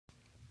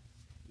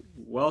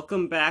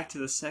Welcome back to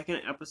the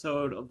second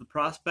episode of The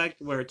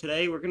Prospect, where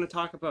today we're going to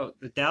talk about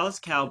the Dallas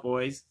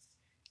Cowboys,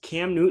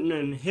 Cam Newton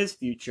and his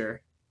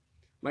future,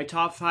 my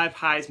top 5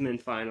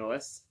 Heisman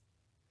finalists.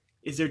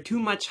 Is there too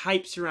much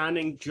hype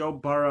surrounding Joe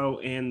Burrow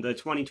and the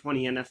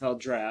 2020 NFL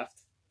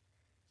Draft?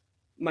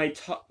 My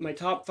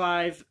top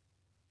 5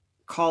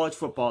 college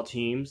football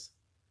teams.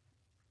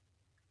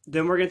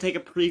 Then we're going to take a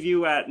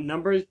preview at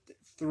number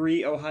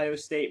 3 Ohio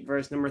State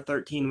versus number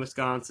 13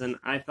 Wisconsin.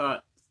 I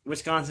thought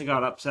Wisconsin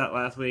got upset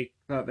last week.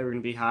 Thought they were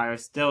going to be higher.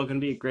 Still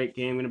going to be a great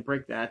game. I'm going to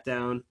break that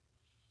down.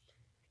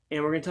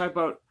 And we're going to talk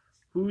about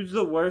who's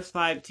the worst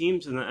 5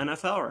 teams in the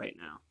NFL right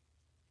now.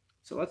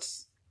 So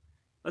let's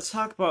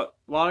talk about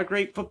a lot of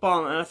great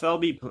football in the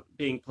NFL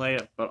being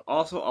played, but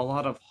also a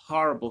lot of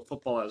horrible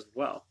football as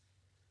well.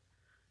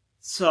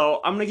 So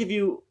I'm going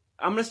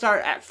to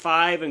start at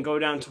 5 and go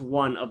down to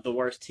 1 of the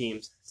worst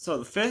teams. So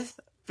the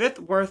fifth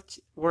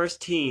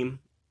worst team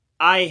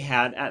I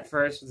had at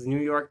first was the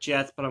New York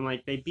Jets, but I'm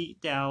like, they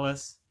beat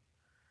Dallas.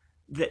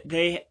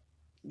 They're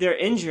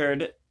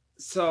injured,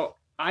 so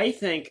I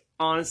think,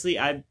 honestly,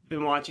 I've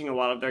been watching a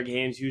lot of their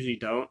games, usually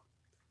don't.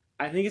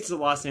 I think it's the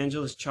Los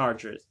Angeles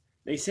Chargers.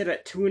 They sit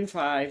at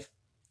 2-5.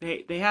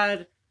 They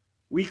had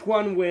week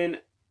 1 win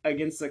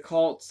against the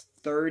Colts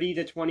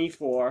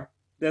 30-24,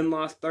 then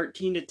lost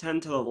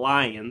 13-10 to the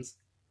Lions,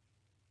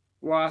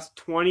 lost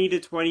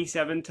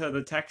 20-27 to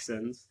the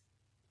Texans,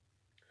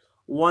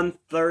 won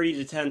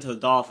 30-10 to the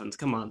Dolphins.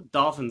 Come on, the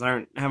Dolphins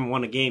haven't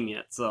won a game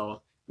yet,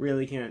 so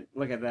really can't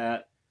look at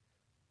that.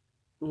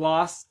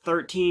 Lost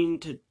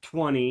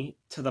 13-20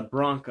 to the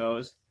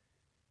Broncos,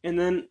 and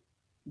then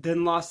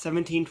lost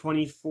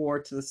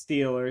 17-24 to the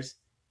Steelers,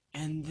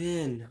 and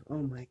then,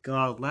 oh my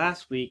god,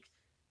 last week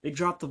they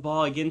dropped the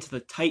ball again to the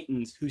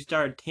Titans, who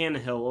started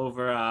Tannehill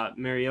over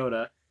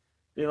Mariota.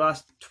 They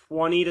lost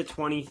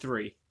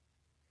 20-23.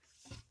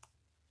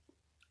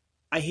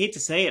 I hate to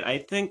say it, I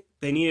think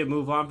they need to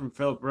move on from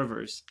Phillip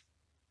Rivers.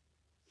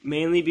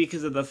 Mainly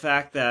because of the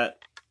fact that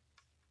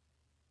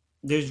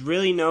there's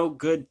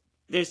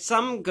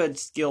some good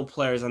skill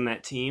players on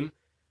that team,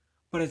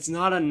 but it's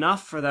not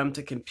enough for them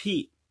to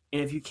compete.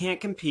 And if you can't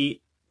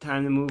compete,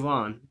 time to move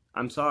on.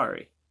 I'm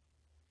sorry.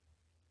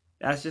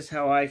 That's just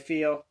how I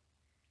feel.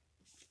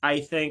 I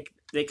think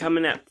they come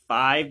in at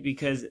 5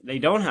 because they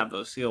don't have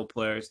those skill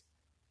players.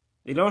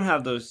 They don't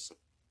have those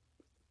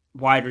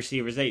wide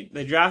receivers. They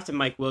drafted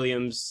Mike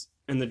Williams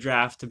in the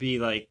draft to be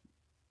like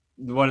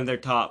one of their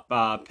top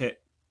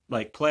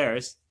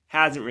players.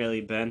 Hasn't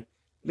really been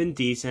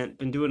decent,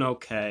 been doing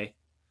okay.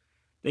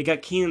 They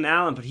got Keenan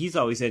Allen, but he's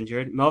always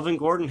injured. Melvin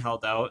Gordon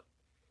held out,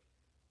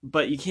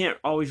 but you can't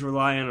always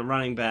rely on a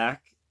running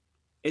back.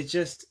 It's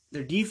just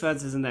their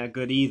defense isn't that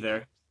good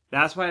either.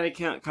 That's why they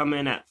can't come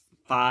in at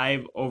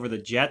 5 over the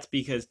Jets,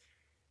 because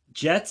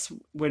Jets,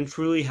 when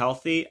truly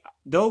healthy,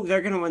 though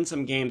they're going to win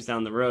some games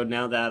down the road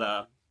now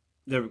that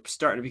they're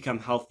starting to become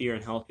healthier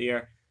and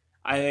healthier.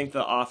 I think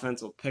the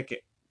offense will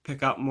pick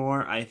up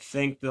more. I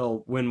think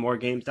they'll win more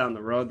games down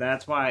the road.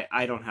 That's why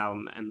I don't have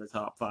them in the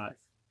top 5.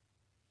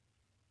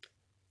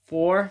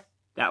 4,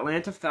 the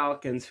Atlanta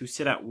Falcons, who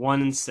sit at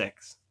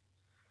 1-6.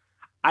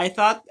 I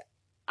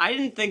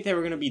didn't think they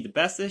were going to be the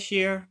best this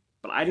year,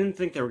 but I didn't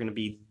think they were going to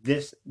be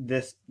this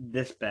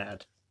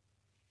bad.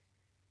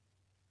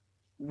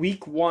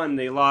 Week 1,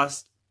 they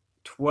lost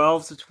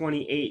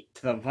 12-28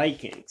 to the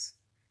Vikings.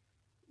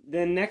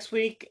 Then next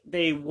week,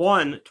 they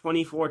won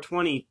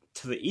 24-20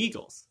 to the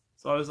Eagles.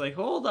 So I was like,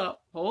 hold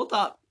up.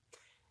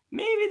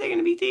 Maybe they're going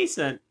to be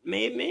decent.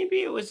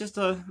 Maybe it was just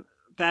a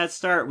bad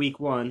start week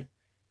 1.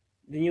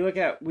 Then you look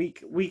at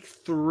week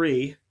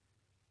 3.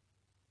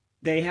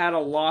 They had a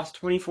loss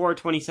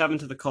 24-27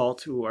 to the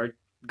Colts, who are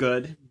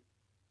good.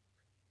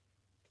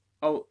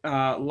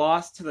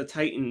 Lost to the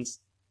Titans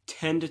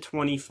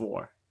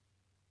 10-24.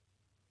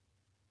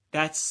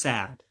 That's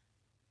sad.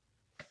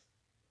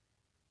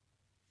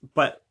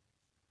 But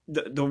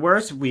the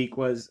worst week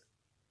was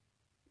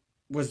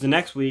the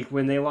next week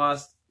when they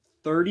lost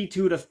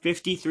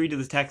 32-53 to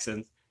the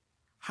Texans.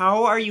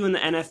 How are you in the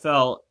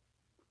NFL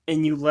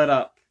and you let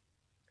up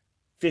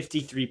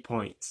 53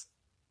 points?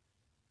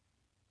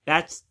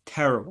 That's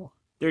terrible.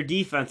 Their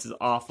defense is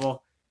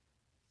awful.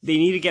 They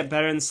need to get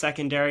better in the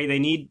secondary. They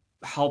need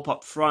help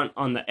up front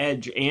on the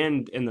edge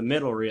and in the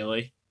middle,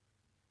 really.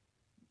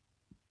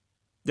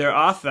 Their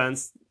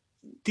offense,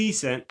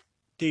 decent.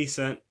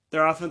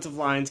 Their offensive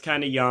line's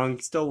kind of young,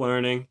 still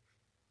learning.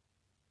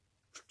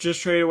 Just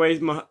traded away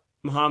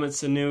Mohamed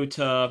Sanu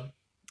to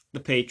the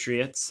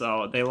Patriots,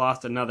 so they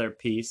lost another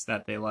piece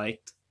that they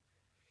liked.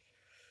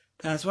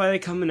 That's why they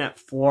come in at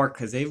 4,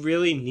 because they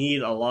really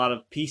need a lot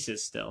of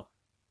pieces still.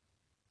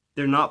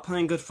 They're not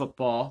playing good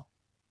football.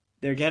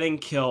 They're getting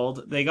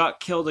killed. They got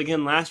killed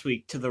again last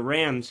week to the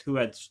Rams, who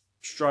had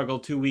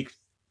struggled 2 weeks,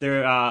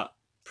 their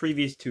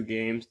previous 2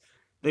 games.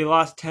 They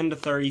lost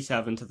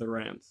 10-37 to the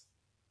Rams.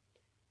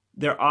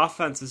 Their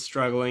offense is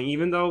struggling,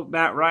 even though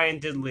Matt Ryan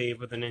did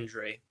leave with an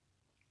injury.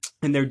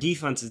 And their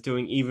defense is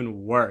doing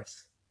even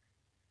worse.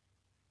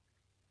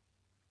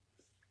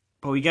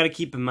 But we got to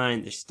keep in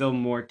mind there's still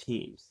more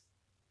teams.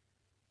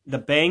 The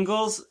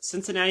Bengals,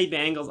 Cincinnati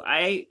Bengals,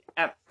 I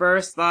at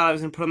first thought I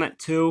was going to put them at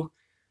 2,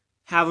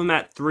 have them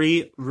at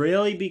 3,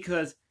 really,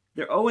 because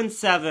they're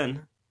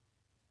 0-7,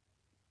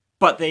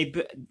 but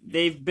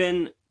they've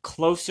been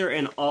closer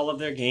in all of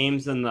their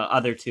games than the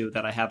other 2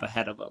 that I have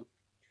ahead of them.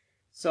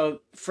 So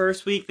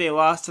first week they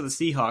lost to the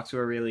Seahawks, who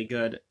are really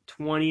good,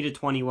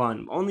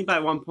 20-21, only by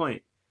 1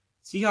 point.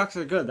 Seahawks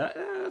are good.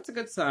 That's a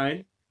good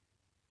sign.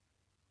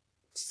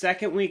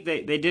 Second week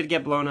they did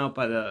get blown out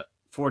by the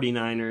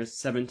 49ers,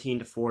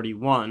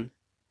 17-41.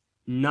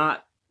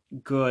 Not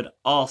good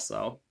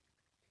also.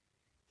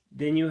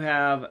 Then you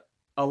have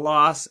a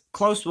loss,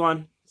 close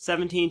one,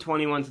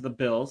 17-21 to the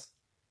Bills.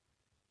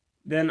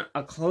 Then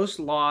a close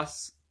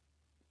loss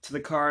to the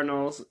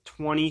Cardinals,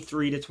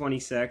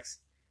 23-26.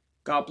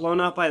 Got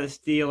blown out by the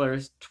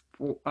Steelers,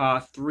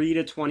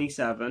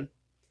 3-27.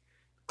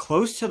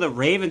 Close to the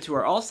Ravens, who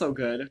are also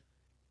good.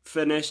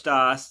 Finished,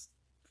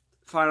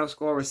 final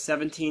score was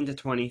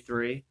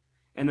 17-23.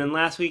 And then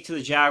last week to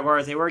the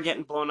Jaguars, they were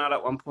getting blown out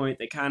at one point.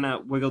 They kind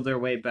of wiggled their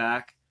way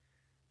back.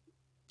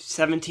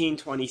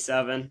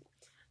 17-27.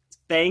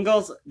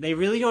 Bengals, they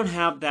really don't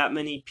have that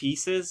many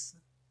pieces.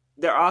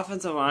 Their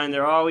offensive line,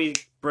 they're always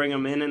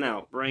bringing them in and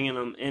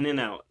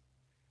out.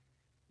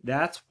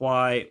 That's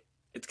why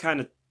it's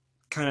kind of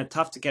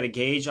tough to get a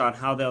gauge on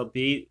how they'll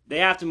be. They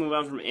have to move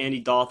on from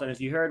Andy Dalton.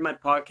 If you heard my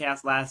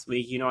podcast last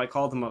week, you know I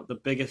called him the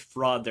biggest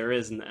fraud there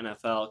is in the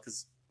NFL,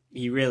 because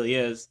he really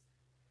is.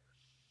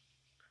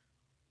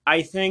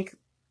 I think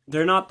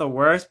they're not the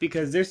worst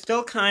because they're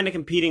still kind of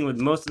competing with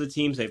most of the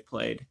teams they've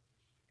played.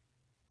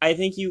 I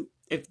think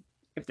if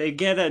they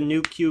get a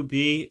new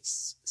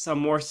QB, some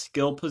more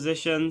skill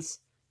positions,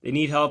 they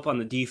need help on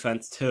the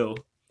defense too.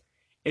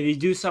 If you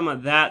do some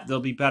of that, they'll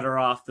be better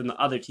off than the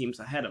other teams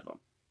ahead of them.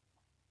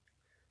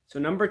 So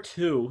number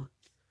 2,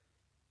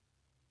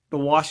 the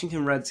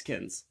Washington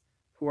Redskins,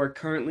 who are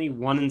currently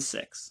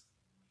 1-6.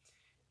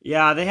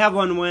 Yeah, they have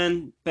 1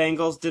 win.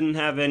 Bengals didn't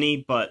have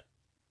any, but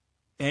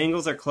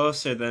Bengals are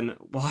closer than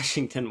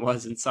Washington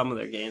was in some of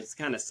their games. It's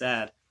kind of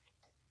sad.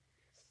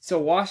 So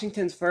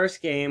Washington's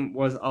first game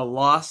was a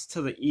loss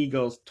to the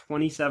Eagles,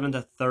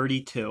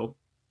 27-32.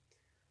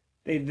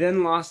 They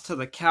then lost to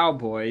the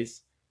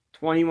Cowboys,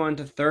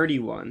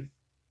 21-31.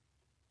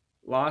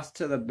 Lost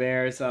to the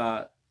Bears,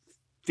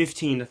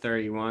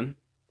 15-31.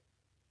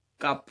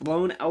 Got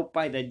blown out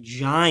by the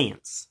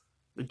Giants.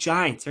 The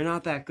Giants, they're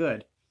not that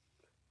good.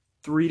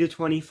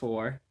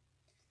 3-24.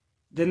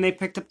 Then they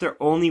picked up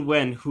their only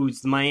win,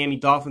 who's the Miami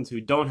Dolphins, who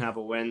don't have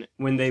a win,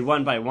 when they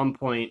won by 1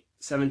 point,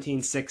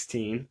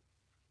 17-16.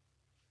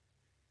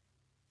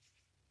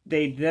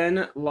 They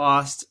then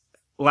lost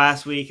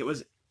last week.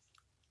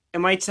 It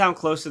might sound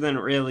closer than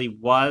it really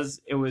was.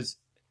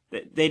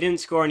 They didn't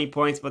score any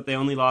points, but they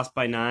only lost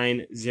by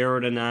 9,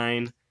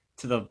 0-9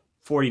 to the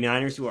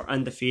 49ers, who are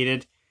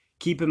undefeated.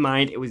 Keep in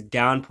mind, it was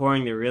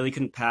downpouring. They really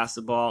couldn't pass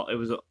the ball. It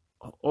was an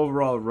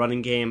overall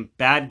running game,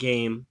 bad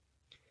game.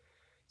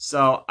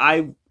 So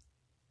I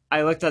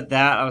looked at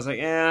that. I was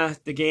like,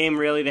 the game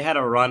really, they had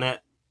to run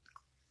it.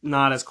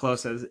 Not as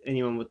close as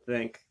anyone would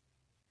think.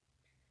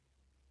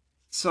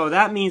 So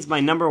that means my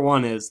number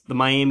 1 is the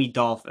Miami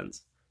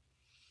Dolphins.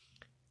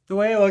 The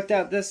way I looked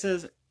at this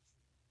is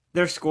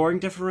their scoring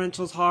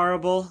differential is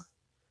horrible.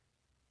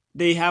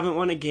 They haven't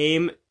won a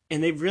game,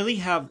 and they really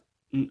have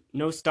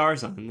no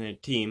stars on their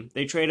team.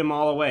 They trade them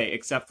all away,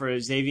 except for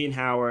Xavier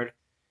Howard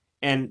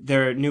and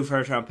their new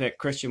first-round pick,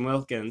 Christian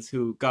Wilkins,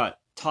 who got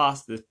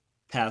tossed this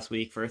past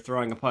week for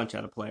throwing a punch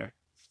at a player.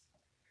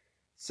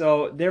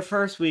 So their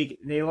first week,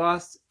 they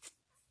lost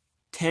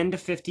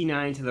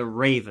 10-59 to the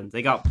Ravens.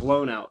 They got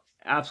blown out.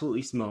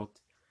 Absolutely smoked.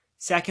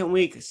 Second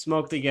week,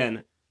 smoked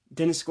again.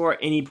 Didn't score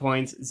any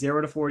points.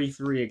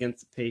 0-43 against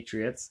the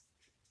Patriots.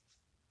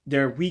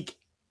 Their week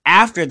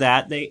after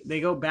that, they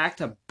go back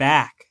to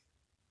back.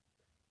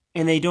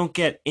 And they don't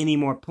get any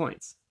more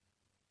points.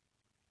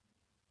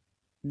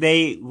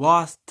 They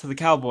lost to the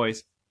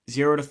Cowboys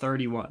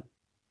 0-31.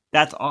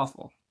 That's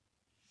awful.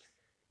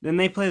 Then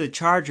they play the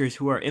Chargers,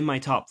 who are in my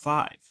top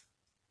 5.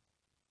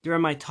 They're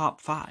in my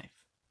top 5.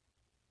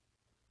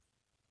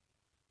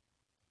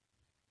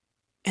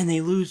 And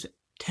they lose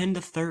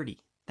 10-30.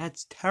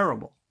 That's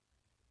terrible.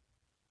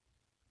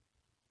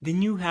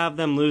 Then you have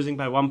them losing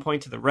by 1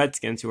 point to the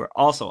Redskins, who are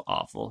also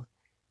awful.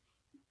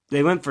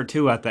 They went for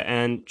 2 at the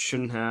end.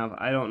 Shouldn't have.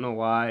 I don't know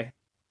why.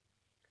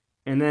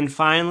 And then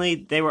finally,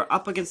 they were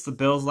up against the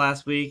Bills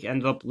last week.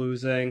 Ended up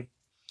losing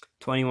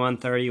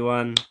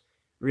 21-31.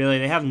 Really,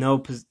 they have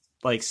no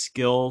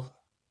skill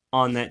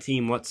on that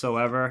team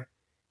whatsoever.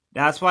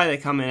 That's why they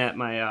come in at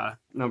my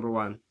number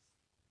 1.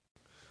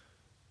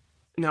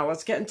 Now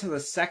let's get into the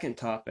second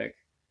topic,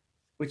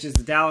 which is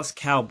the Dallas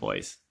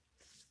Cowboys.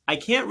 I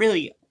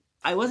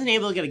wasn't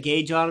able to get a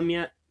gauge on them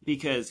yet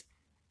because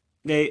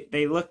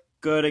they look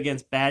good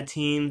against bad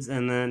teams,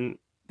 and then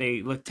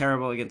they look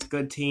terrible against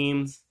good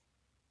teams.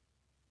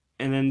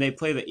 And then they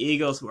play the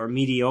Eagles, who are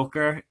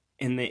mediocre,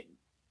 and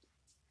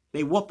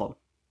they whoop them.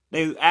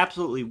 They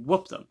absolutely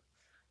whoop them.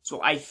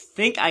 So I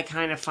think I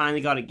kind of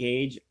finally got a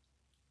gauge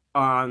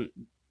on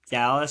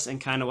Dallas and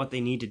kind of what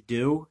they need to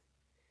do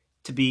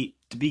to be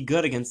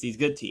good against these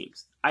good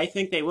teams. I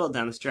think they will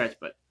down the stretch,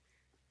 but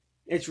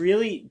it's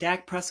really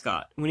Dak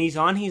Prescott. When he's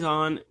on, he's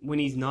on. When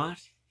he's not,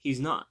 he's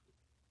not.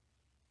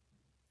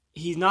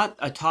 He's not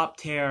a top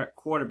tier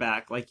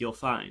quarterback like you'll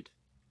find,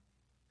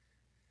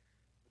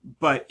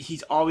 but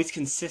he's always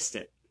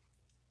consistent.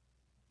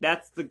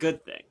 That's the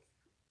good thing.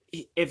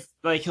 If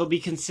like he'll be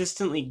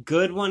consistently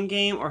good one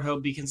game or he'll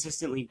be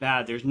consistently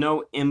bad. There's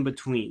no in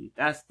between.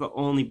 That's the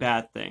only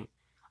bad thing.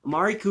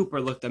 Amari Cooper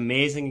looked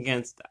amazing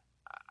against,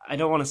 I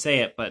don't want to say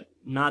it, but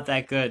not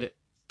that good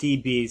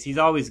DBs. He's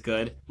always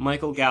good.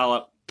 Michael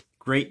Gallup,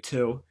 great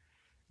too.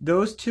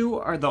 Those two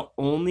are the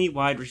only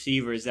wide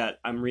receivers that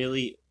I'm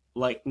really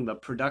liking the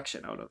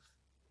production out of.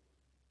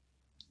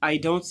 I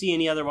don't see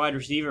any other wide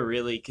receiver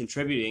really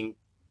contributing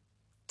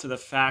to the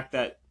fact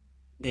that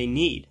they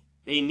need.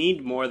 They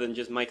need more than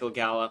just Michael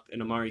Gallup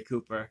and Amari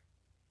Cooper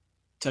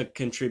to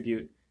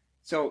contribute.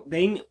 So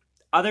they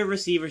other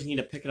receivers need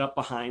to pick it up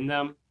behind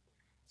them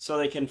so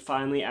they can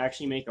finally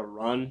actually make a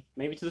run,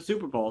 maybe to the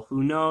Super Bowl.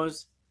 Who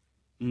knows?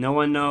 No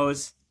one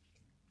knows.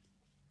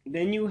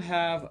 Then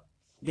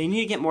they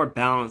need to get more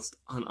balanced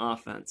on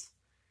offense.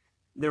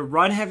 They're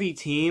run heavy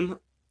teams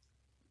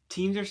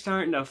are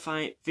starting to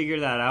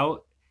figure that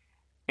out.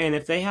 And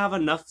if they have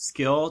enough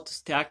skill to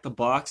stack the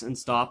box and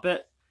stop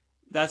it,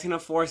 that's going to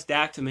force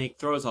Dak to make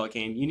throws all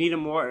game. You need a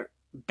more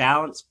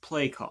balanced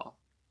play call.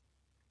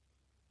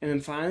 And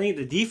then finally,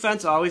 the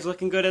defense always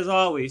looking good as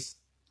always.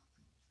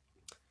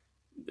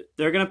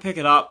 They're going to pick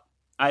it up.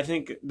 I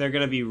think they're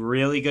going to be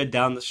really good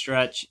down the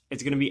stretch.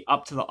 It's going to be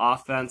up to the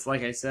offense,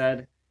 like I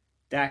said.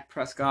 Dak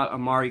Prescott,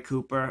 Amari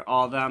Cooper,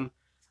 all of them.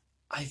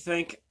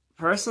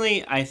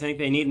 Personally, I think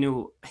they need a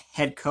new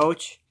head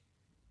coach.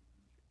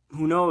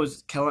 Who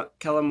knows?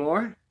 Kellen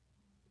Moore?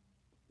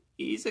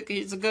 He's a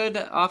good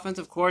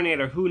offensive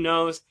coordinator. Who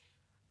knows?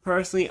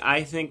 Personally,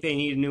 I think they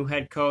need a new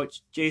head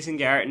coach. Jason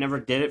Garrett never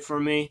did it for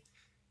me.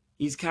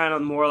 He's kind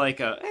of more like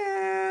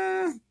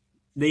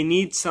they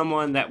need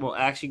someone that will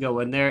actually go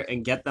in there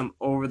and get them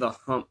over the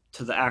hump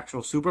to the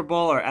actual Super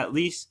Bowl or at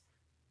least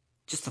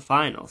just the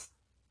finals.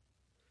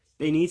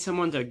 They need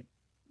someone to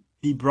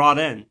be brought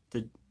in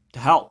to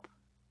help.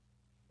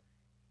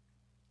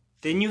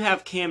 Then you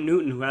have Cam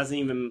Newton, who hasn't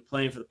even been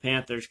playing for the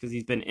Panthers because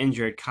he's been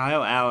injured.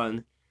 Kyle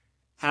Allen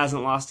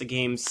hasn't lost a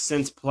game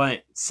since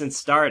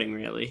starting,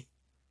 really.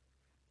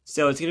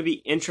 So it's going to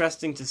be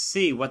interesting to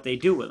see what they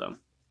do with him.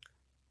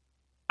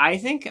 I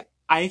think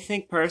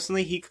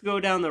personally he could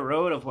go down the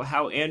road of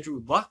how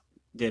Andrew Luck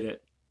did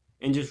it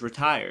and just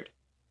retired.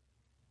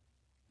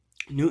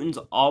 Newton's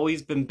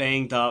always been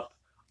banged up,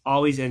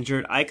 always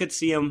injured. I could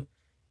see him,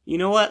 you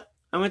know what?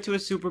 I went to a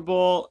Super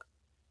Bowl.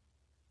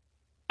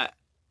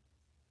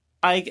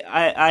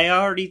 I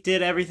already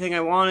did everything I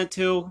wanted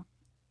to.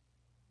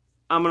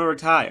 I'm going to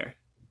retire.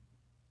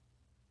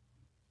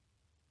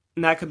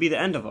 And that could be the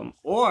end of him.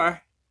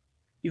 Or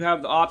you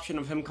have the option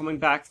of him coming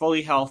back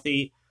fully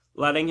healthy,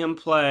 letting him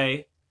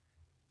play,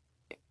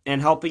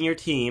 and helping your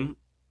team.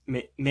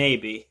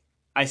 Maybe.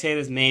 I say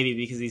this maybe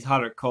because he's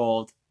hot or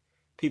cold.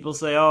 People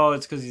say, oh,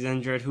 it's because he's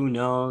injured. Who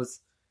knows?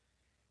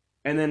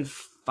 And then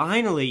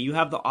finally, you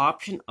have the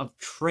option of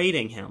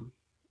trading him.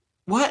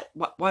 What?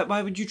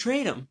 Why would you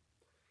trade him?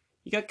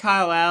 You got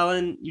Kyle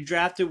Allen. You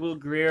drafted Will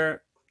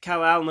Grier.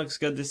 Kyle Allen looks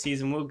good this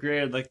season. Will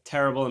Grier looked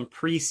terrible in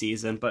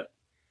preseason, but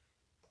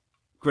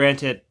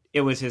granted, it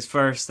was his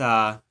first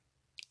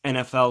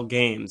NFL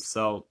games,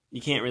 so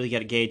you can't really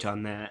get a gauge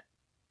on that.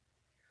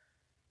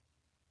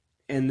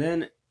 And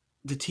then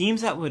the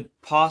teams that would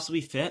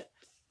possibly fit,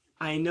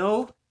 I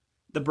know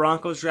the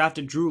Broncos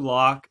drafted Drew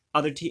Lock.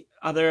 Other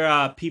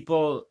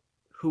people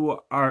who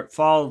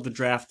follow the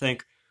draft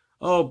think,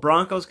 oh,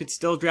 Broncos could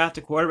still draft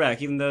a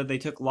quarterback even though they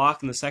took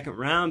Lock in the second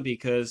round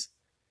because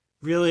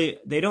really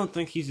they don't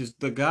think he's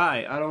the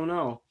guy. I don't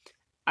know.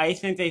 I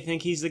think they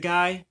think he's the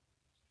guy,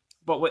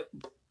 but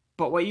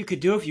what you could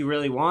do if you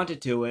really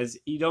wanted to is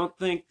you don't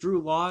think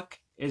Drew Lock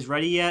is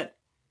ready yet.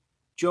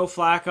 Joe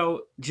Flacco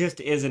just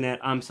isn't it.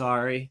 I'm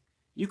sorry.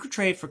 You could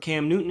trade for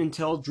Cam Newton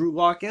until Drew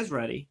Lock is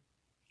ready.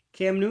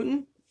 Cam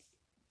Newton,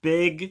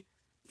 big,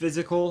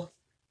 physical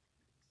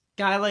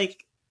guy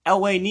like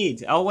Elway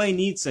needs. Elway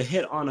needs to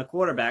hit on a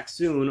quarterback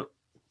soon.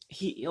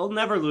 He'll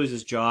never lose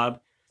his job.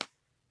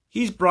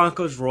 He's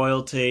Broncos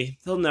royalty.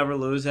 He'll never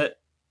lose it.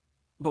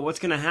 But what's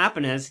going to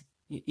happen is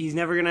he's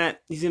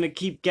going to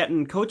keep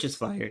getting coaches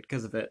fired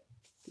because of it.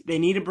 They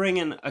need to bring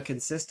in a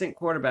consistent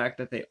quarterback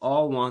that they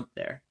all want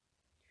there.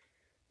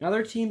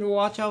 Another team to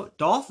watch out,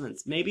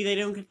 Dolphins. Maybe they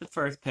don't get the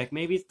first pick.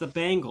 Maybe it's the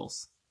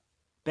Bengals.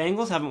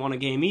 Bengals haven't won a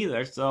game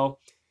either, so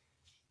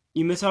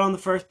you miss out on the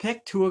first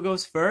pick. Tua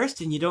goes first,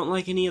 and you don't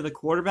like any of the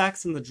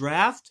quarterbacks in the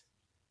draft.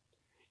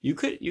 You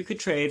could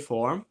trade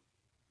for him.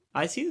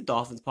 I see the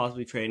Dolphins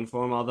possibly trading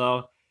for him.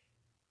 Although,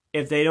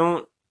 if they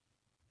don't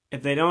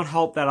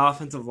help that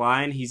offensive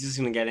line, he's just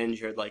gonna get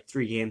injured like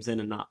 3 games in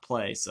and not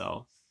play.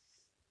 So,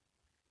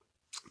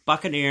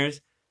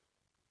 Buccaneers.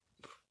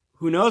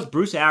 Who knows?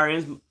 Bruce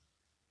Arians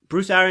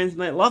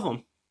might love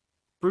him.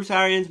 Bruce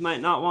Arians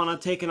might not want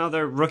to take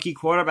another rookie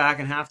quarterback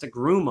and have to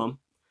groom him.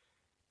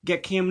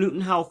 Get Cam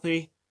Newton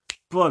healthy.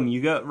 Boom,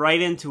 you go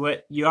right into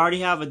it. You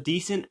already have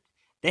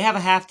they have a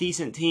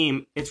half-decent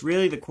team. It's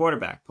really the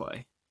quarterback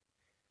play.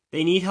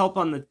 They need help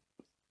on the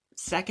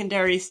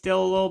secondary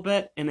still a little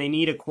bit, and they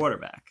need a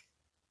quarterback.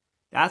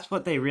 That's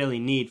what they really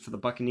need for the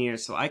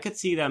Buccaneers. So I could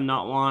see them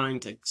not wanting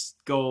to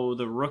go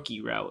the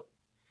rookie route.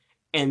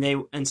 And they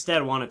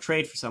instead want to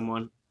trade for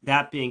someone,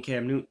 that being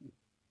Cam Newton.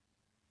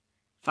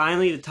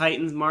 Finally, the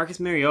Titans, Marcus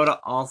Mariota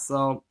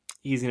also,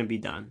 he's going to be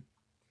done.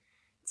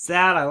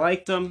 Sad, I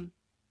liked him.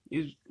 He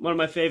was one of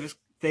my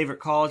favorite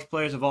college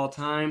players of all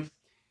time.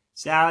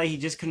 Sadly, he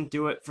just couldn't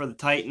do it for the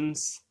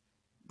Titans.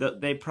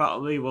 They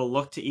probably will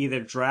look to either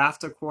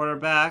draft a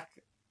quarterback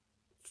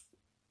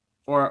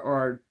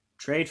or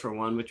trade for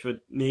one, which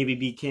would maybe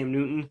be Cam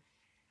Newton.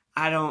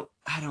 I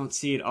don't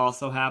see it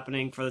also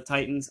happening for the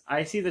Titans.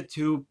 I see the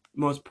two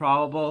most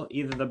probable,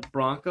 either the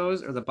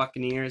Broncos or the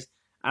Buccaneers.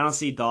 I don't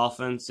see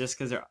Dolphins just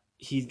because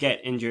he'd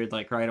get injured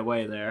like right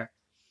away there.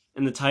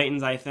 And the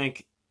Titans, I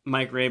think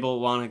Mike Vrabel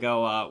will want to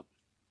go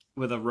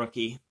with a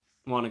rookie,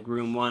 want to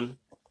groom one.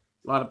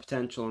 A lot of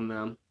potential in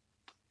them.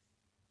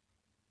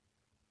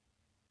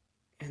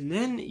 And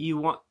then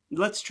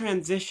let's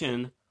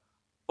transition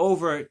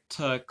over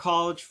to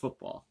college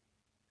football.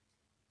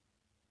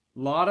 A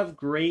lot of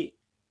great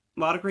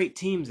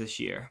teams this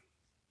year.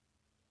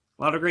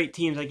 A lot of great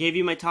teams. I gave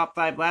you my top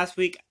 5 last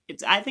week.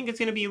 I think it's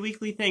going to be a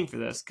weekly thing for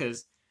this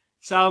because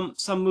some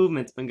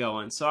movement's been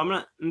going. So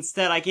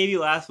I gave you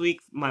last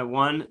week my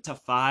 1 to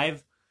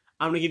 5.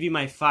 I'm going to give you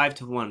my 5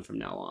 to 1 from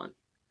now on.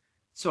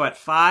 So at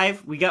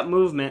 5, we got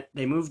movement.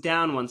 They moved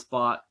down one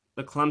spot.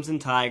 The Clemson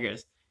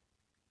Tigers.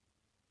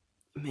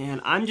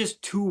 Man, I'm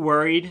just too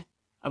worried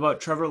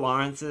about Trevor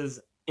Lawrence's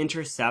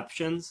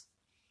interceptions.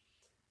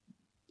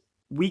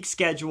 Weak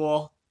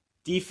schedule.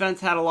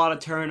 Defense had a lot of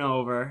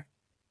turnover.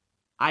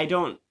 I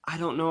don't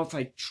know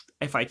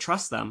if I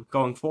trust them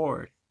going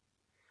forward.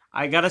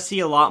 I got to see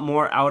a lot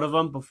more out of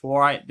them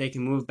before they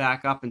can move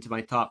back up into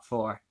my top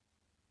 4.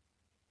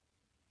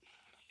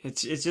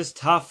 It's just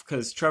tough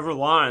because Trevor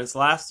Lawrence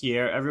last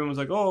year, everyone was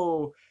like,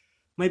 oh,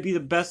 might be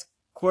the best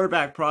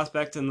quarterback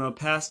prospect in the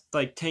past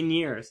 10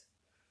 years.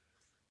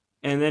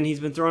 And then he's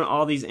been throwing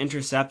all these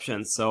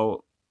interceptions,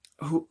 so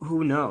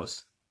who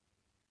knows?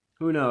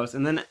 Who knows?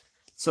 And then,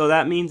 so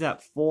that means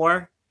at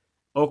 4,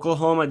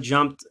 Oklahoma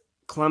jumped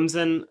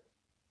Clemson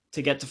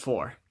to get to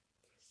 4.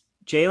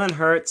 Jalen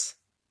Hurts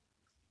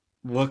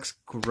looks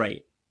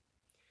great.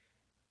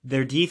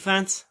 Their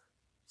defense,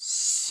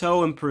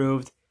 so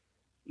improved,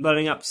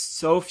 letting up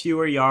so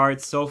fewer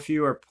yards, so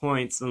fewer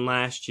points than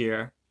last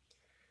year.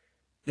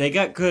 They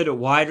got good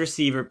wide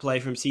receiver play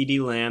from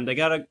CeeDee Lamb. They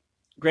got a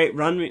great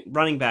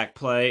running back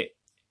play,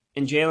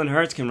 and Jalen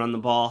Hurts can run the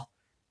ball.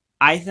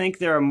 I think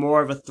they're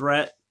more of a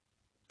threat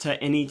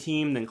to any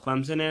team than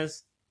Clemson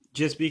is,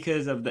 just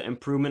because of the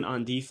improvement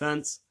on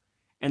defense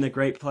and the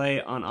great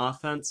play on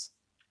offense.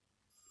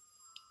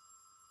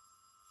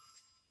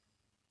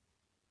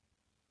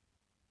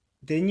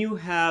 Then you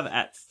have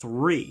at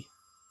 3,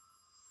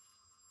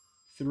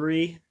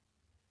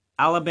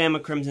 Alabama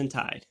Crimson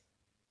Tide.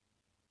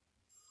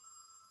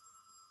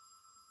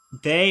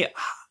 They,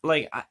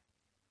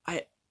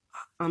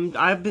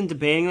 I've been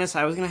debating this.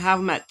 I was going to have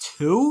them at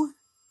 2,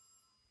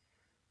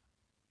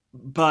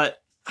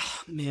 but,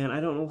 man, I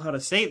don't know how to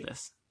say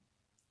this.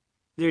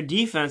 Their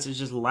defense is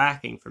just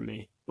lacking for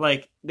me.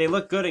 They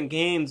look good in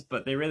games,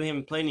 but they really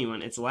haven't played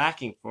anyone. It's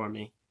lacking for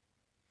me.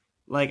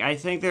 I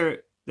think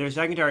their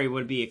secondary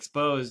would be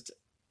exposed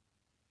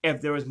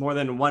if there was more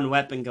than one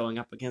weapon going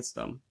up against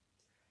them.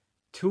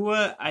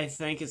 Tua, I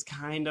think, is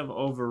kind of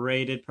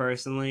overrated,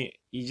 personally.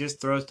 He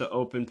just throws to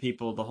open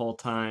people the whole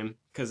time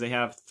because they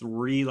have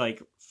 3,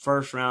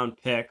 first-round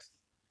picks.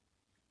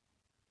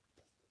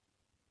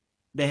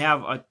 They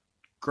have a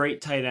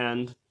great tight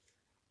end.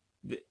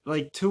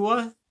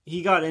 Tua,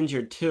 he got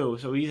injured too,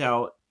 so he's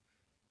out.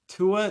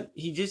 Tua,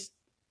 he just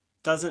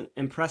doesn't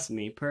impress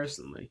me,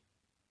 personally.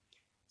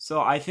 So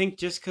I think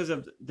just because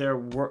of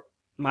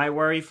my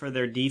worry for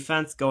their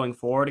defense going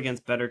forward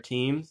against better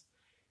teams,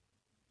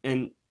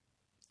 and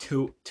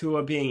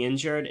Tua being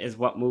injured is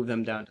what moved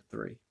them down to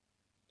 3.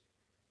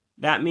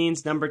 That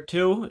means number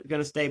 2 is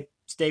going to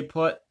stay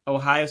put,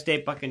 Ohio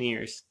State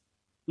Buccaneers.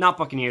 Not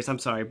Buccaneers, I'm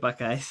sorry,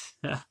 Buckeyes.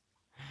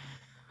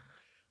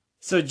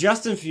 So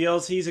Justin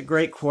Fields, he's a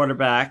great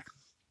quarterback.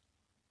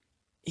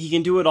 He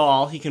can do it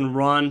all. He can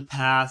run,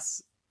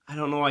 pass. I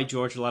don't know why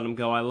Georgia let him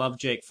go. I love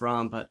Jake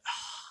Fromm, but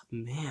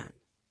man,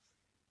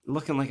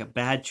 looking like a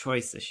bad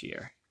choice this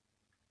year.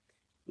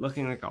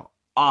 Looking like an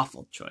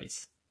awful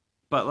choice.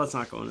 But let's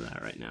not go into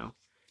that right now.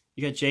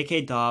 You got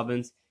J.K.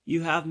 Dobbins.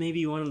 You have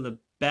maybe one of the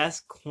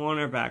best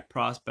cornerback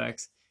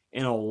prospects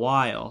in a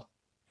while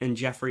in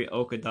Jeffrey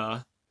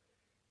Okudah.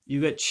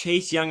 You got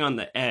Chase Young on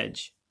the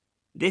edge.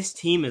 This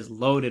team is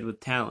loaded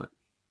with talent.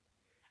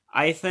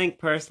 I think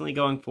personally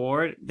going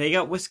forward, they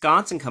got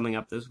Wisconsin coming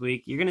up this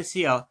week. You're gonna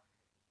see a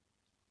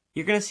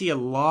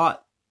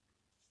lot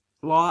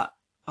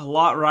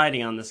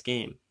riding on this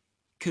game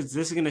because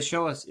this is going to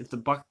show us if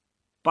the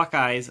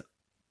Buckeyes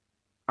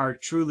are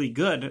truly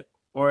good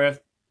or if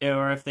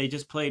they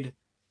just played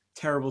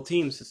terrible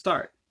teams to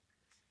start.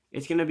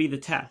 It's going to be the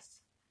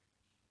test.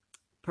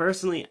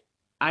 Personally,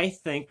 I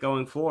think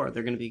going forward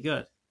they're going to be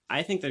good.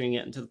 I think they're going to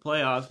get into the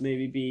playoffs,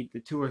 maybe be the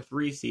 2 or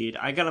 3 seed.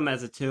 I got them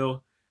as a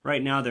 2.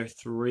 Right now they're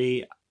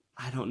 3.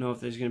 I don't know if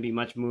there's going to be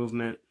much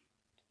movement.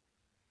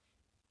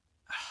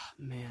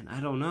 Man, I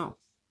don't know.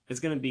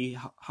 It's going to be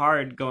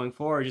hard going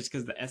forward just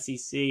because the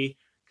SEC,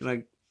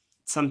 like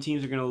some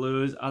teams are going to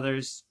lose,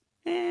 others,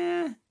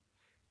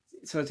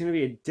 So it's going to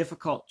be a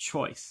difficult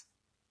choice.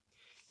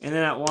 And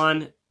then at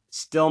 1,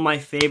 still my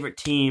favorite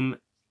team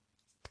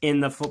in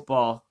the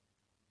football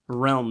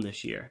realm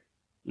this year.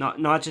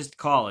 Not just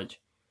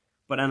college,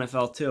 but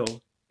NFL too.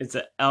 It's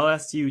the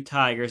LSU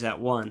Tigers at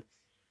 1.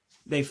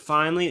 They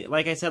finally,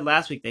 like I said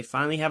last week, they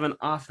finally have an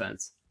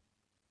offense.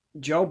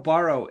 Joe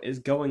Burrow is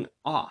going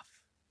off.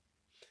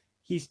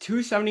 He's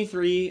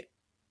 273.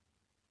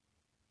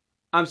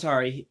 I'm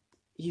sorry,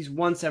 he's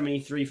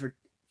 173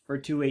 for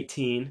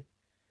 218.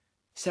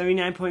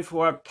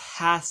 79.4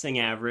 passing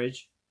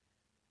average,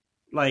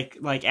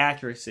 like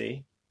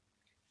accuracy.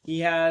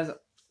 He has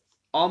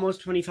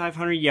almost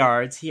 2,500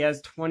 yards. He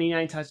has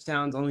 29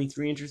 touchdowns, only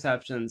 3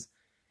 interceptions,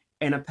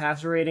 and a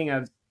passer rating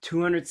of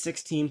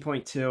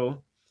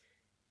 216.2.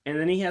 And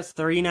then he has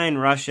 39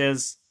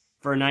 rushes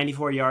for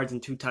 94 yards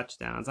and 2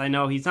 touchdowns. I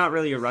know he's not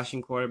really a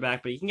rushing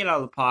quarterback, but he can get out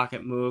of the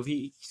pocket, move.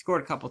 He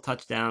scored a couple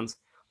touchdowns.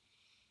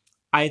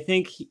 I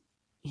think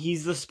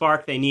he's the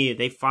spark they needed.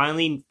 They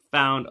finally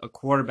found a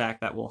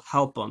quarterback that will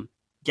help them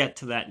get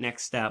to that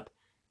next step.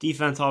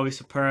 Defense always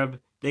superb.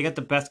 They got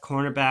the best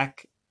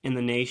cornerback in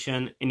the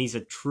nation, and he's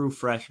a true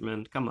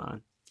freshman. Come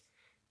on.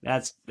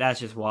 That's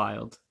just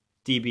wild.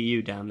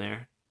 DBU down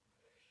there.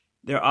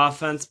 Their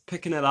offense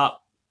picking it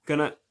up.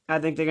 I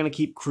think they're gonna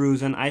keep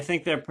cruising. I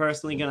think they're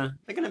personally gonna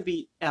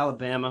beat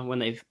Alabama when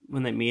they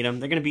meet them.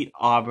 They're gonna beat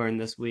Auburn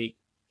this week.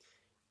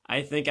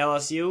 I think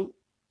LSU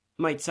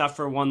might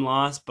suffer 1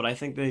 loss, but I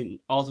think they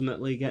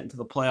ultimately get into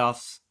the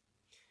playoffs.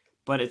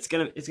 But it's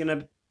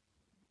gonna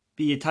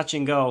be a touch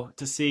and go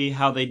to see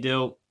how they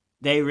do.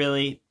 They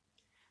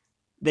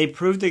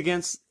proved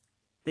against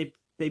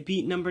they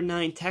beat number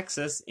 9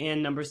 Texas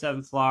and number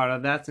 7 Florida.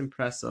 That's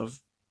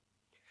impressive.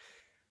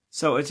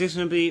 So it's just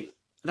gonna be.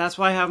 That's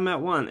why I have them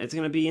at 1. It's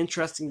gonna be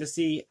interesting to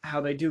see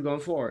how they do going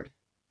forward.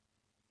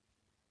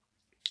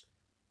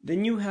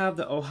 Then you have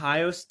the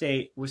Ohio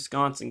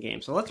State-Wisconsin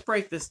game. So let's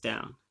break this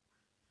down.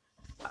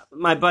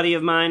 My buddy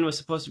of mine was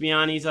supposed to be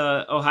on. He's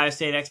a Ohio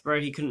State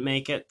expert. He couldn't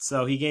make it,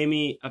 so he gave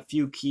me a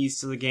few keys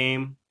to the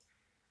game.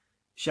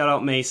 Shout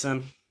out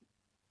Mason.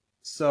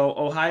 So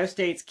Ohio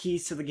State's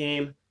keys to the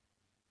game: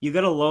 you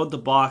got to load the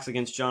box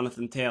against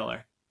Jonathan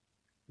Taylor,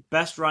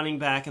 best running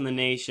back in the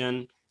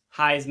nation,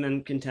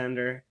 Heisman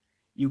contender.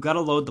 You got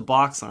to load the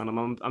box on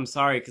him. I'm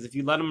sorry, because if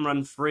you let him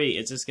run free,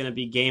 it's just going to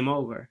be game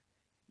over.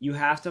 You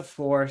have to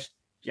force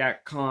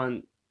Jack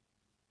Cohen,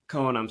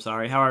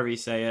 however you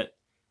say it,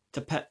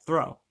 to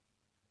throw.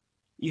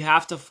 You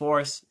have to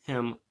force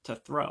him to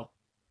throw.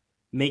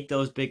 Make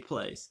those big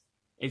plays.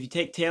 If you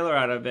take Taylor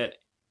out of it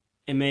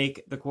and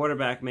make the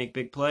quarterback make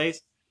big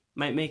plays,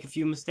 might make a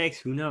few mistakes,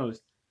 who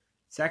knows.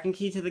 Second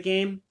key to the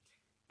game,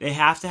 they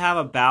have to have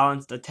a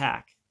balanced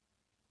attack.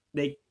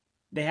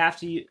 They have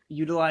to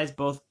utilize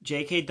both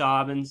J.K.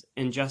 Dobbins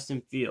and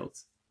Justin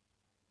Fields.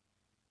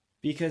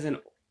 Because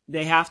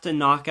they have to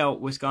knock out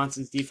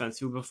Wisconsin's defense,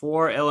 who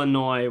before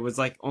Illinois was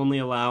like only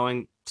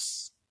allowing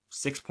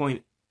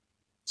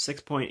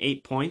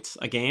 6.8 points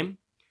a game.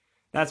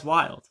 That's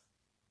wild.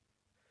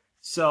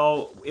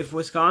 So if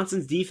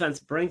Wisconsin's defense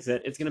brings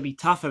it, it's going to be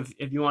tough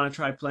if you want to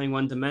try playing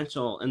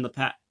one-dimensional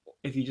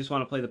if you just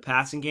want to play the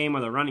passing game or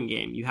the running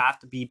game. You have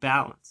to be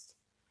balanced.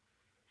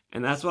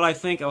 And that's what I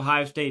think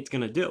Ohio State's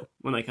going to do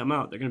when they come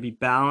out. They're going to be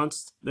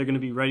balanced. They're going to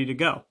be ready to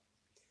go.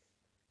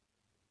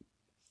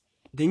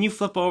 Then you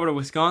flip over to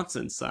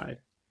Wisconsin's side.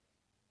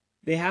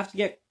 They have to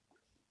get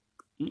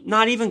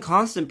not even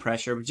constant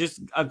pressure, but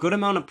just a good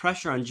amount of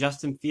pressure on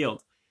Justin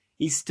Fields.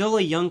 He's still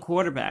a young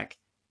quarterback.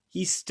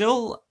 He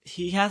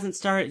didn't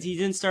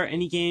start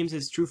any games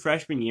his true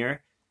freshman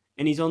year,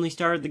 and he's only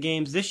started the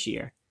games this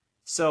year.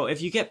 So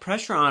if you get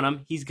pressure on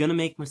him, he's going to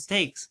make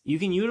mistakes. You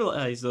can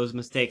utilize those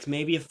mistakes.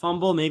 Maybe a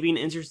fumble, maybe an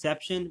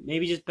interception,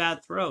 maybe just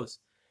bad throws.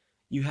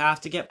 You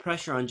have to get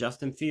pressure on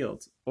Justin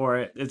Fields, or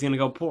it's going to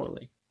go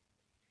poorly.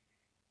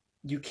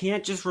 You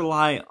can't just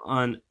rely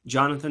on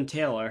Jonathan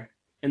Taylor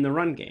in the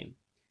run game.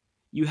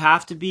 You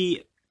have to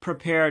be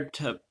prepared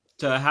to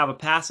have a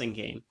passing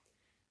game.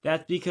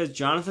 That's because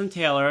Jonathan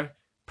Taylor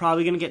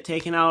probably going to get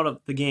taken out of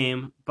the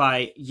game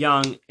by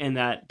Young and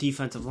that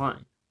defensive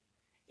line.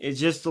 It's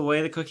just the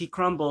way the cookie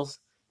crumbles.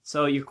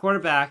 So your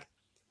quarterback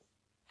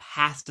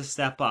has to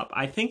step up.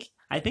 I think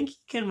he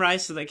can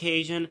rise to the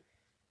occasion.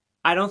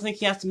 I don't think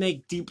he has to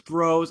make deep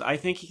throws. I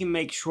think he can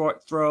make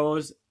short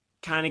throws,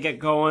 kind of get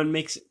going,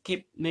 make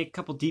a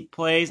couple deep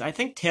plays. I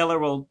think Taylor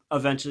will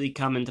eventually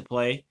come into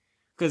play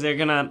because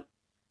they're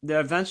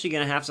eventually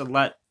gonna have to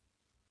let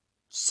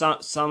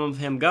some of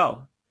him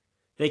go.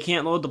 They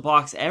can't load the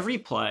box every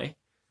play.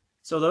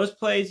 So those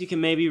plays you can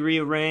maybe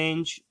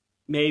rearrange,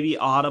 maybe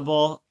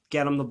audible,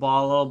 get them the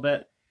ball a little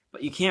bit,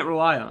 but you can't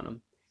rely on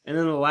them. And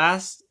then the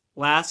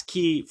last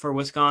key for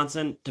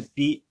Wisconsin to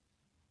beat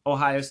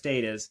Ohio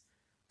State is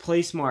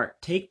play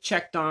smart. Take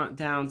check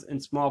downs in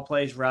small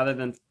plays rather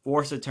than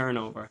force a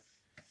turnover.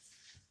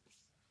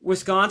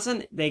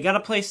 Wisconsin, they got to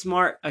play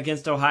smart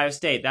against Ohio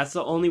State. That's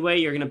the only way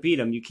you're going to beat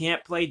them. You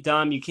can't play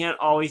dumb. You can't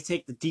always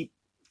take the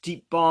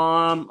deep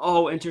bomb.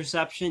 Oh,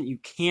 interception. You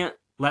can't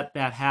let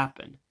that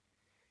happen.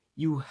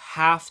 You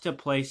have to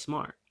play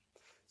smart.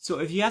 So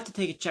if you have to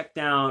take a check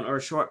down or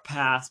a short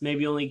pass,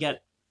 maybe only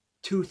get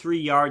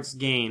 2-3 yards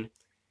gain,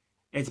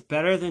 it's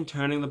better than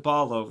turning the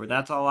ball over.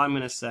 That's all I'm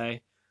going to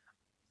say.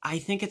 I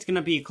think it's going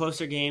to be a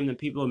closer game than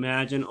people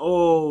imagine.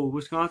 Oh,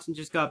 Wisconsin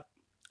just got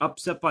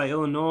upset by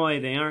Illinois.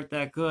 They aren't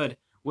that good.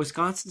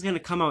 Wisconsin's going to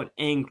come out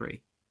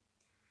angry.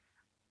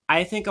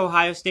 I think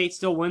Ohio State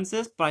still wins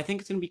this, but I think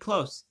it's going to be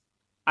close.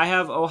 I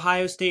have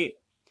Ohio State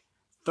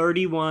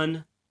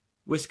 31,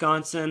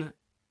 Wisconsin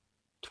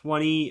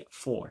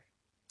 24.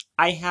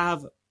 I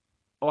have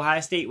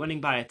Ohio State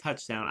winning by a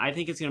touchdown. I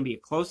think it's going to be a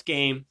close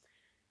game.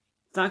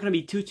 It's not going to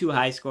be too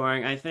high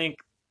scoring. I think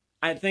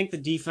the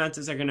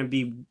defenses are going to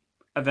be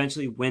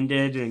eventually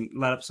winded and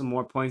let up some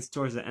more points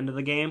towards the end of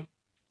the game.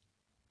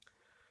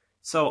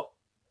 So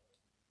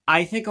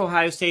I think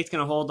Ohio State's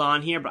going to hold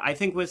on here, but I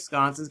think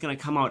Wisconsin's going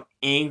to come out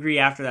angry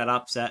after that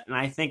upset, and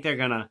I think they're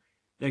going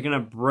to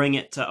bring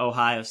it to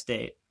Ohio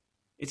State.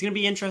 It's going to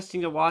be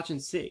interesting to watch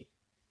and see.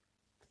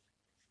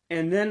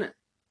 And then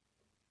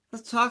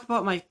let's talk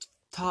about my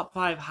top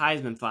 5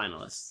 Heisman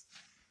finalists.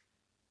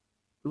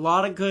 A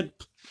lot of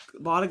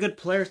good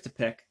players to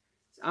pick.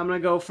 I'm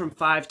going to go from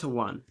 5 to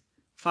 1.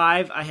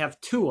 5, I have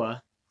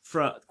Tua,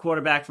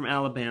 quarterback from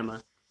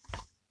Alabama.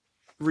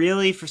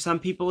 Really, for some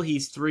people,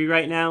 he's 3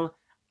 right now.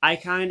 I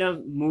kind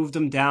of moved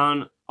him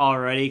down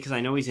already because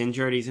I know he's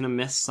injured. He's going to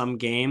miss some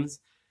games.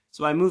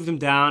 So I moved him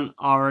down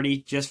already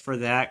just for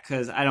that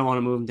because I don't want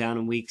to move him down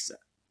in weeks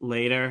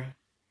later.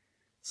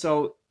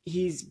 So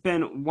he's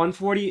been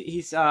 140.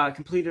 He's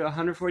completed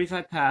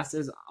 145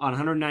 passes on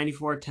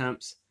 194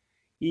 attempts.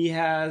 He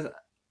has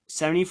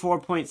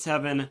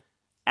 74.7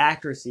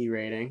 accuracy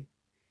rating.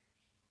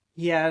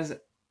 He has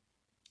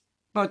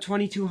about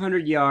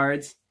 2,200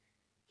 yards.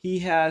 He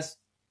has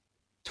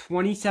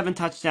 27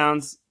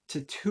 touchdowns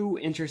to 2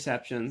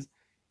 interceptions.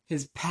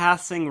 His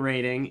passing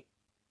rating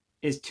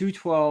is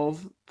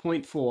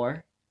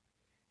 212.4.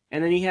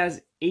 And then he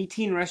has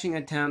 18 rushing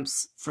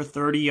attempts for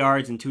 30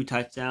 yards and 2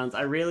 touchdowns.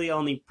 I really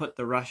only put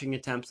the rushing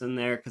attempts in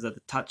there because of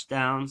the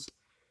touchdowns.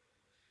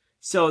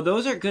 So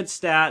those are good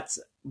stats,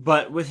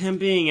 but with him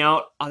being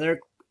out, other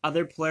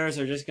players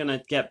are just going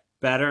to get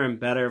better and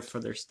better for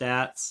their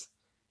stats.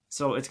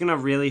 So it's going to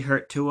really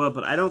hurt Tua,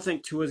 but I don't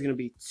think Tua is going to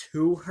be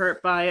too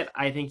hurt by it.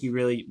 I think he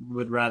really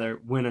would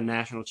rather win a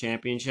national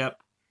championship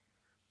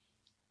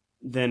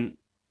than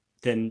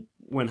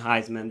win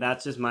Heisman.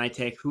 That's just my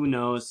take. Who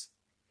knows?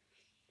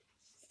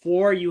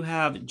 4, you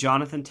have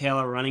Jonathan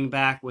Taylor, running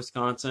back,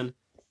 Wisconsin.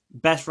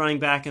 Best running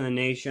back in the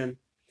nation.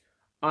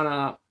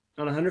 On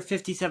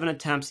 157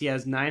 attempts, he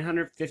has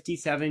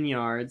 957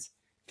 yards,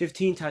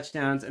 15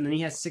 touchdowns, and then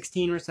he has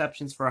 16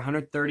 receptions for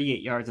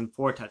 138 yards and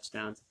 4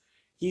 touchdowns.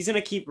 He's going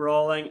to keep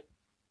rolling.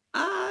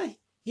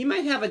 He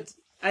might have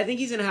I think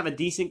he's going to have a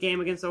decent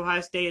game against Ohio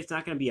State. It's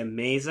not going to be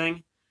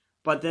amazing.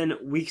 But then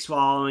weeks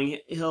following,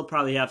 he'll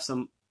probably have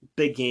some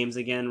big games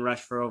again, rush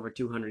for over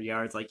 200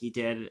 yards like he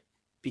did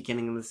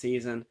beginning of the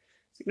season.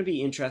 It's going to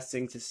be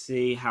interesting to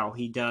see how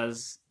he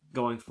does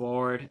going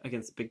forward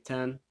against the Big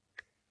Ten.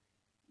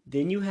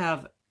 Then you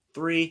have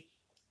 3.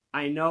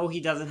 I know he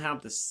doesn't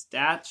have the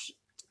stats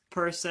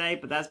per se,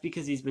 but that's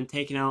because he's been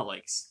taken out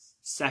like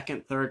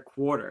second, third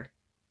quarter.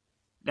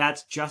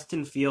 That's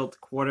Justin Fields,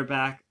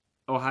 quarterback,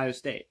 Ohio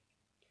State.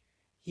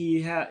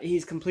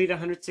 He's completed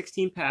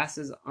 116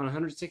 passes on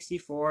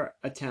 164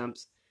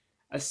 attempts,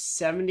 a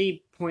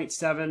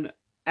 70.7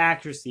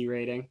 accuracy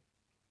rating.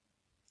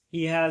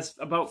 He has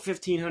about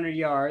 1,500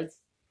 yards.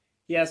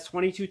 He has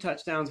 22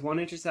 touchdowns, 1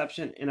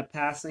 interception, and a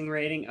passing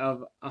rating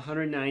of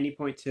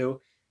 190.2.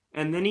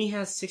 And then he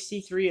has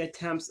 63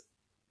 attempts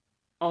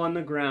on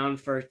the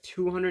ground for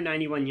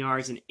 291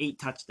 yards and 8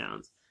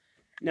 touchdowns.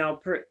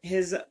 Now,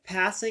 his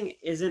passing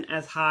isn't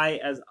as high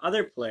as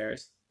other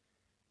players,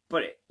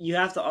 but you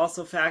have to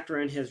also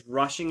factor in his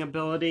rushing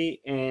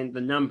ability and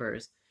the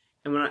numbers.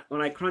 And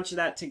when I crunch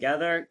that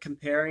together,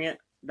 comparing it,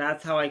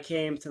 that's how I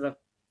came to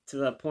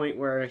the point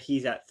where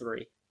he's at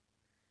 3.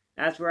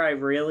 That's where I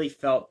really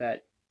felt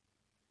that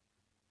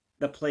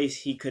the place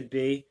he could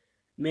be,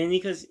 mainly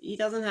because he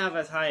doesn't have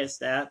as high as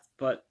stats,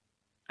 but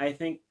I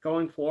think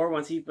going forward,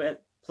 once he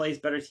plays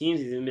better teams,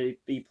 he's going to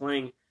be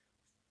playing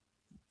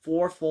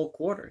 4 full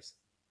quarters,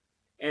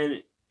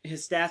 and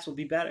his stats will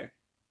be better.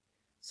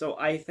 So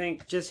I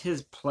think just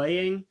his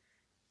playing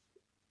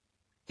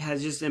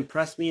has just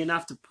impressed me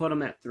enough to put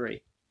him at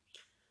 3.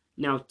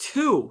 Now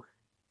 2,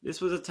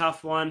 this was a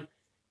tough one.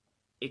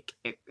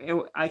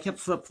 I kept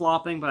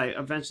flip-flopping, but I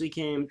eventually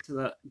came to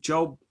the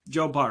Joe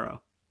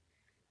Burrow.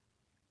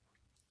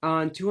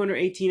 On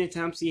 218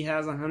 attempts, he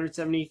has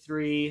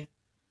 173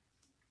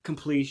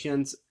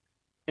 completions,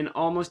 an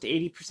almost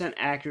 80%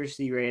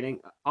 accuracy rating,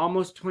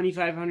 almost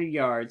 2,500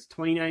 yards,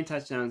 29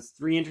 touchdowns,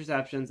 3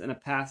 interceptions, and a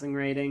passing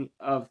rating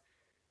of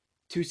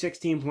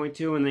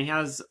 216.2, and he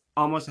has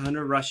almost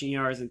 100 rushing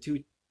yards and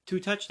two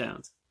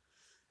touchdowns.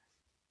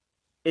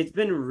 It's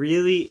been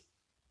really,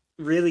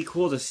 really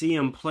cool to see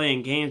him play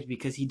in games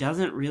because he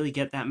doesn't really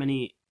get that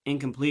many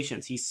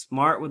incompletions. He's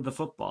smart with the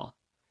football.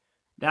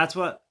 That's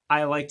what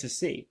I like to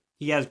see.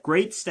 He has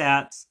great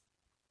stats.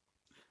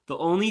 The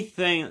only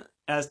thing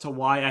as to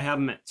why I have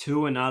him at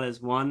 2 and not as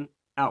 1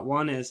 at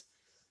 1 is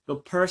the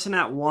person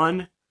at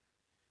 1,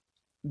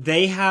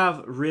 they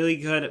have really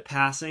good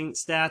passing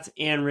stats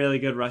and really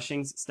good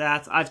rushing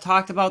stats. I've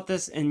talked about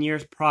this in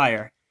years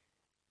prior.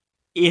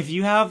 If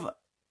you have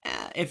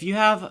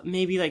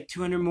maybe like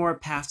 200 more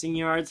passing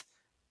yards,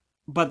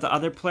 but the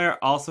other player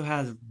also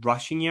has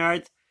rushing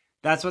yards,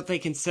 that's what they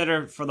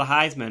consider for the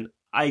Heisman.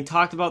 I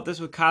talked about this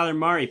with Kyler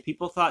Murray.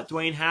 People thought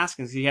Dwayne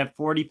Haskins, he had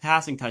 40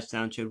 passing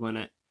touchdowns, should win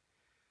it.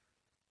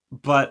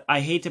 But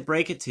I hate to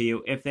break it to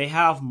you, if they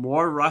have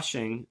more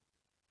rushing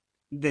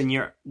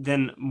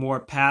than more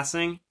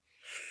passing,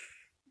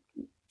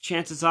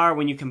 chances are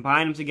when you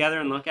combine them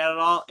together and look at it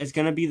all, it's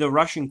going to be the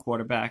rushing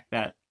quarterback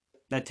that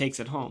takes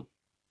it home.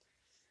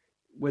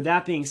 With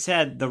that being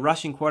said, the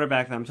rushing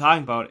quarterback that I'm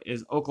talking about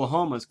is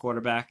Oklahoma's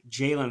quarterback,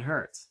 Jalen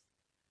Hurts.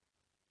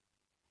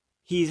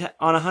 He's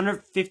on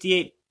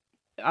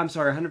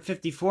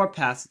 154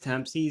 pass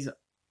attempts. He's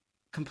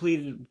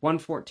completed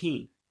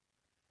 114.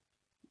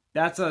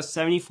 That's a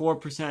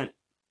 74%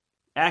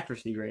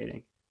 accuracy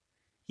rating.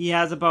 He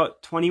has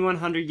about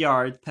 2,100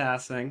 yards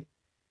passing.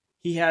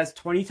 He has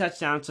 20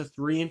 touchdowns to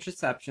 3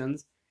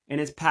 interceptions, and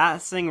his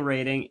passing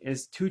rating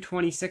is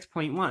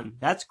 226.1.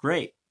 That's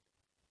great.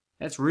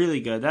 That's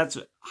really good. That's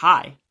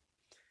high.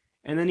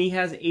 And then he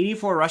has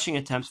 84 rushing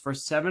attempts for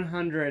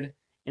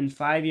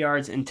 705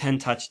 yards and 10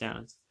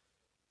 touchdowns.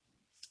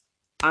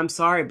 I'm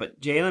sorry,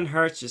 but Jalen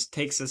Hurts just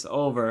takes us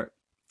over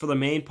for the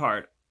main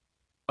part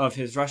of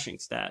his rushing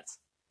stats.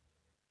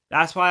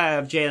 That's why I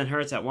have Jalen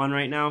Hurts at 1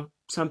 right now.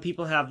 Some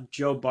people have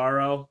Joe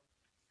Burrow.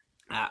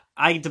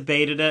 I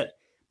debated it,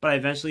 but I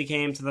eventually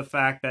came to the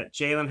fact that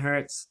Jalen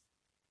Hurts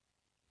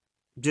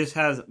just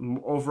has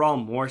overall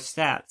more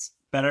stats,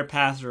 better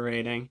passer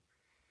rating.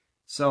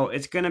 So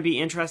it's going to be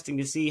interesting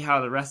to see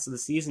how the rest of the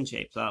season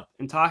shapes up.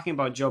 And talking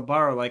about Joe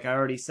Burrow, like I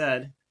already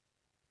said,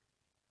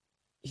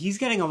 he's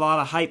getting a lot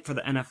of hype for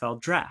the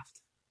NFL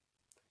draft.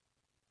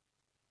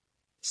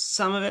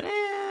 Some of it,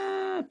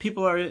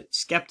 people are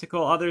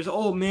skeptical. Others,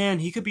 oh man,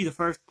 he could be the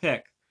first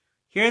pick.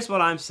 Here's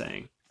what I'm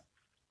saying.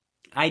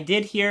 I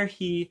did hear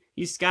he's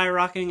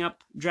skyrocketing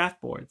up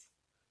draft boards.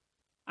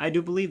 I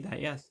do believe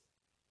that, yes.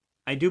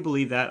 I do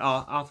believe that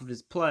off of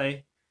his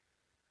play.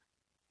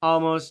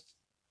 Almost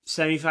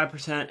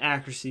 75%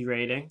 accuracy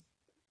rating.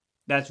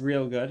 That's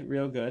real good,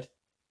 real good.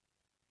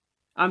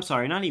 I'm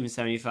sorry, not even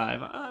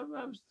 75.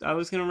 I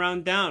was going to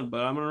round down,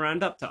 but I'm going to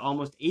round up to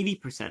almost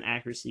 80%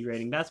 accuracy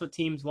rating. That's what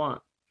teams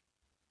want.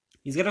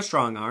 He's got a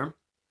strong arm.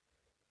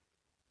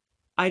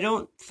 I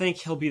don't think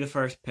he'll be the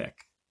first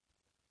pick.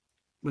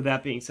 With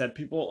that being said,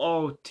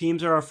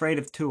 teams are afraid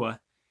of Tua.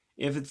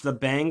 If it's the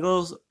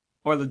Bengals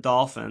or the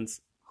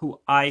Dolphins, who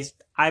I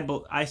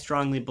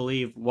strongly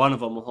believe one of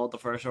them will hold the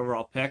first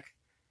overall pick,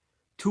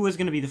 Tua is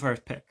going to be the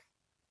first pick.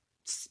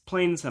 It's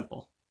plain and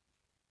simple.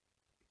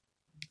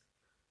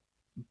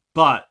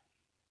 But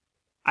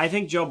I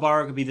think Joe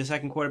Burrow could be the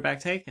second quarterback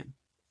taken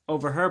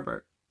over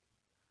Herbert.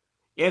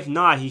 If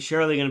not, he's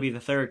surely going to be the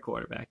third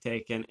quarterback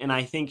taken. And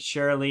I think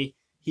surely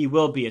he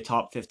will be a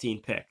top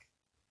 15 pick.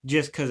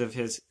 Just because of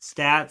his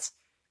stats.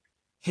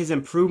 His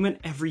improvement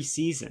every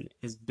season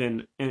has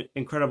been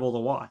incredible to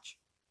watch.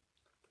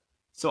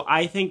 So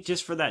I think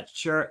just for that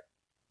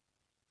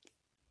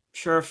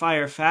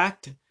surefire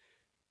fact,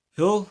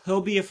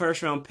 he'll be a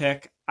first round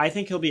pick. I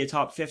think he'll be a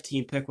top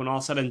 15 pick when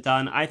all said and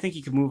done. I think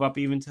he could move up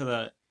even to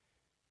the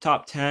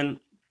top 10.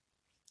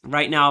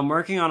 Right now, I'm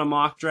working on a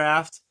mock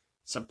draft.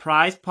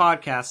 Surprise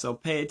podcast, so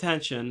pay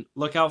attention.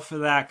 Look out for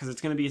that because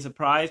it's going to be a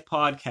surprise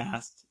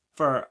podcast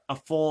for a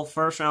full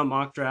first round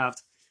mock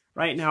draft.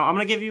 Right now, I'm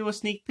going to give you a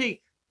sneak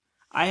peek.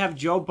 I have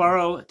Joe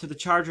Burrow to the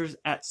Chargers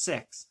at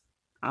 6.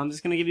 I'm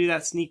just going to give you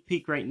that sneak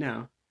peek right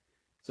now.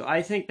 So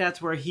I think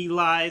that's where he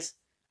lies.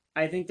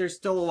 I think there's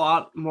still a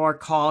lot more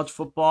college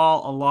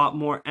football, a lot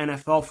more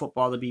NFL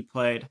football to be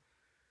played.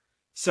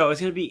 So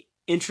it's going to be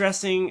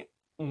interesting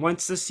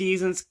once the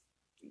seasons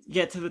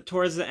get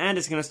towards the end.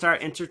 It's going to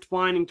start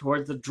intertwining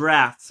towards the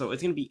draft. So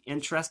it's going to be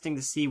interesting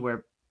to see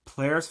where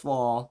players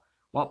fall,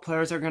 what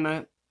players are going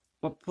to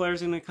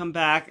come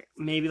back,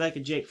 maybe like a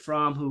Jake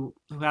Fromm who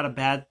had a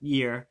bad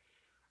year,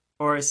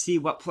 or see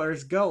what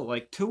players go,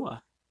 like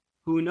Tua.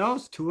 Who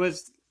knows?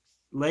 Tua's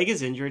leg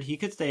is injured. He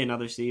could stay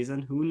another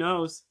season. Who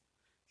knows?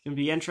 It's going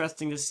to be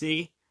interesting to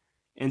see.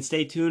 And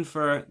stay tuned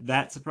for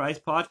that surprise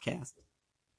podcast.